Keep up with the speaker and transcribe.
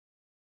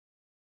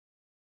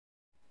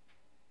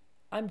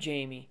I'm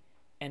Jamie,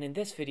 and in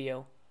this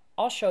video,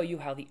 I'll show you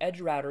how the Edge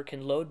router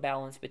can load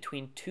balance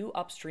between two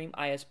upstream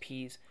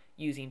ISPs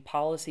using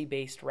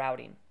policy-based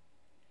routing.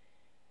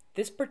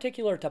 This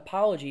particular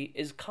topology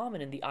is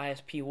common in the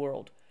ISP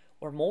world,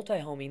 where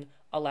multi-homing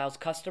allows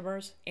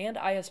customers and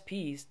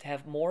ISPs to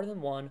have more than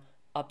one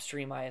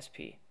upstream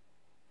ISP.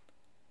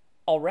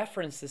 I'll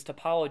reference this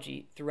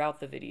topology throughout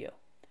the video.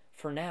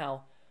 For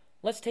now,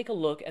 let's take a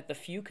look at the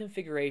few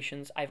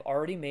configurations I've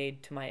already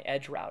made to my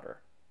Edge router.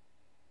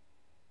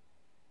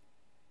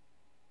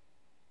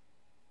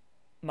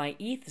 My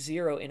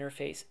ETH0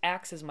 interface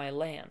acts as my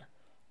LAN,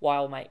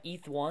 while my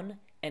ETH1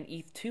 and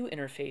ETH2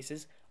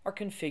 interfaces are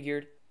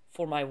configured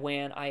for my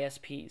WAN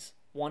ISPs,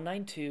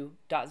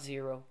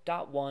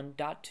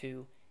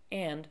 192.0.1.2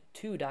 and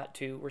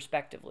 2.2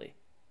 respectively.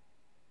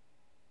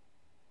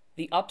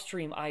 The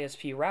upstream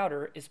ISP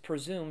router is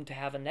presumed to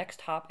have a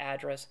next hop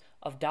address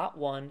of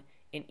 .1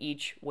 in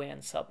each WAN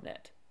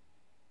subnet.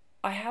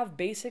 I have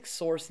basic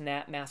source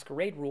NAT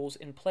masquerade rules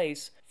in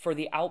place for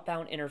the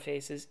outbound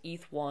interfaces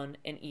ETH1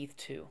 and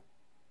ETH2.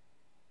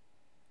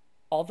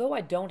 Although I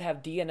don't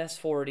have DNS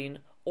forwarding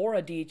or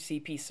a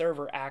DHCP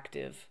server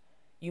active,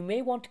 you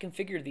may want to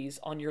configure these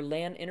on your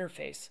LAN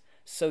interface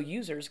so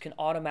users can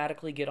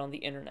automatically get on the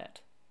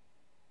internet.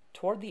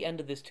 Toward the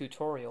end of this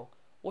tutorial,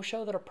 we'll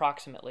show that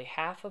approximately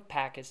half of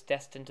packets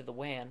destined to the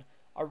WAN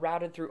are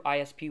routed through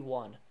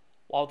ISP1,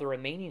 while the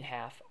remaining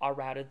half are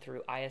routed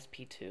through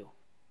ISP2.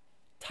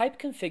 Type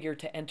configure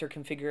to enter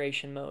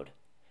configuration mode.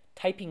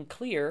 Typing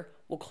clear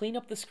will clean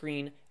up the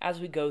screen as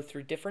we go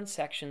through different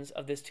sections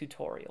of this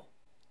tutorial.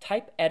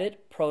 Type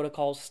edit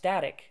protocol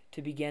static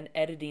to begin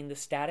editing the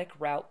static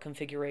route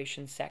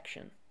configuration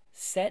section.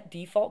 Set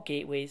default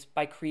gateways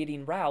by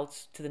creating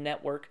routes to the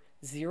network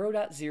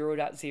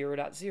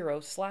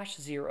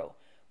 0.0.0.0/0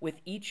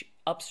 with each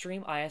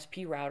upstream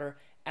ISP router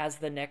as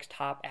the next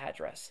hop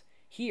address.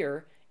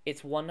 Here,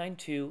 it's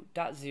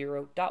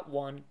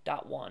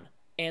 192.0.1.1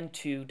 and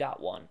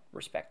 2.1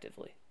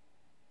 respectively.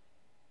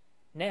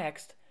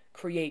 Next,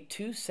 create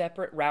two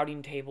separate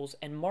routing tables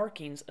and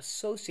markings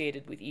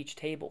associated with each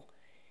table.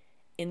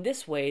 In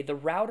this way, the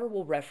router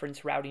will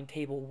reference routing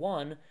table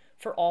 1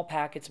 for all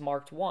packets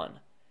marked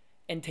 1,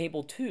 and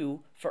table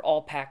 2 for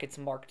all packets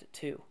marked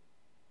 2.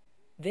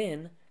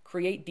 Then,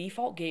 create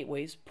default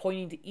gateways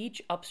pointing to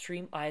each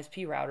upstream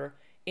ISP router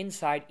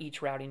inside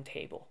each routing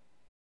table.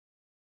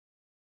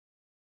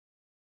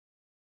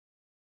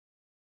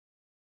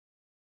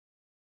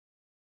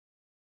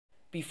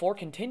 Before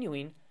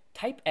continuing,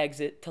 type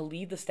exit to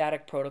leave the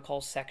static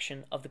protocols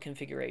section of the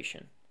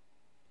configuration.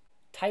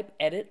 Type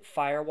edit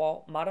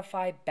firewall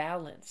modify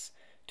balance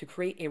to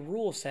create a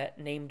rule set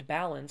named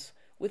balance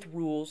with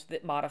rules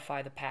that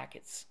modify the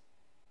packets.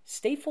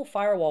 Stateful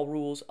firewall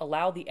rules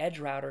allow the Edge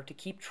router to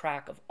keep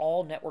track of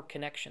all network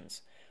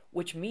connections,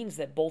 which means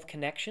that both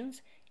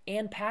connections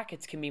and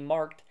packets can be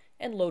marked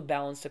and load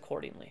balanced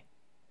accordingly.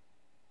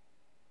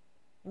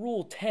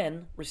 Rule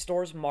 10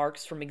 restores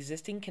marks from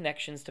existing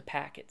connections to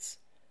packets.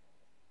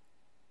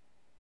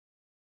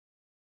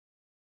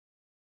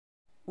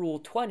 Rule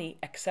 20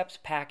 accepts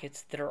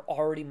packets that are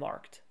already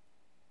marked.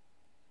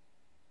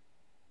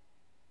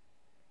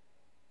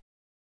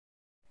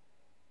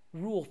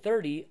 Rule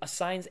 30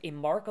 assigns a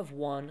mark of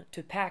 1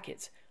 to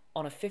packets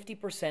on a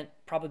 50%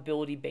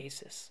 probability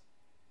basis.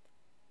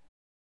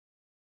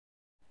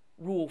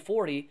 Rule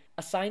 40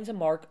 assigns a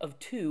mark of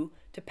 2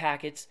 to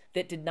packets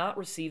that did not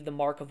receive the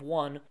mark of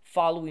 1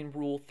 following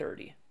Rule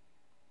 30.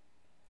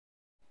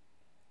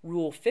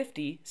 Rule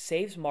 50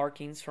 saves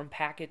markings from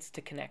packets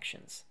to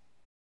connections.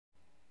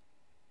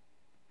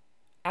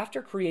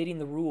 After creating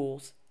the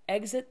rules,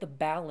 exit the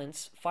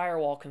balance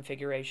firewall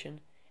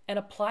configuration and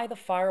apply the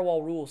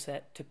firewall rule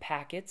set to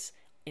packets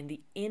in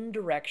the in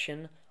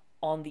direction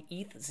on the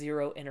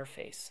ETH0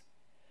 interface.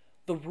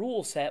 The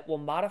rule set will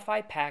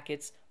modify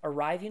packets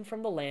arriving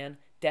from the LAN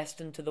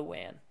destined to the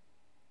WAN.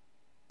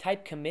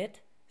 Type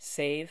commit,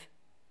 save,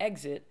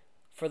 exit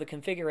for the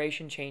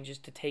configuration changes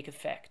to take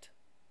effect.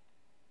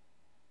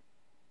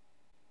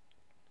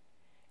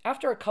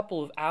 After a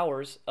couple of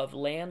hours of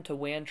LAN to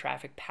WAN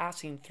traffic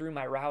passing through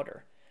my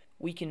router,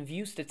 we can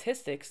view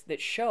statistics that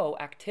show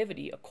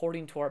activity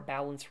according to our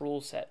balance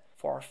rule set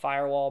for our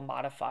firewall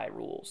modify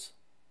rules.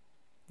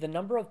 The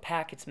number of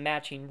packets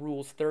matching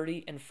rules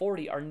 30 and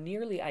 40 are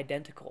nearly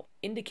identical,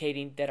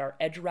 indicating that our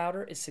Edge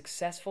router is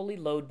successfully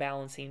load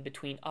balancing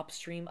between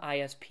upstream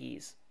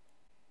ISPs.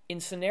 In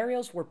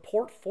scenarios where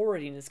port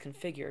forwarding is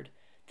configured,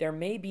 there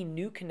may be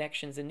new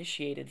connections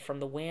initiated from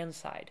the WAN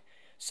side,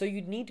 so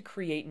you'd need to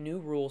create new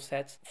rule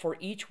sets for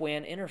each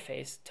WAN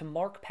interface to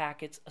mark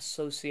packets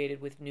associated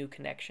with new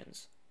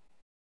connections.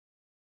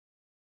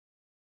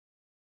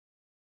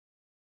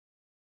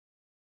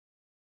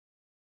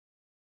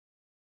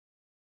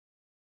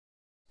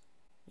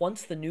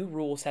 Once the new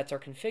rule sets are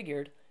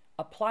configured,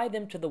 apply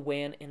them to the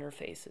WAN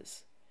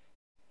interfaces.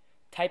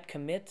 Type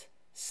commit,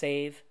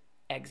 save,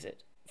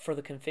 exit for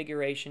the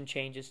configuration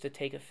changes to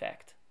take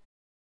effect.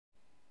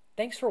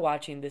 Thanks for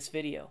watching this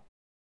video.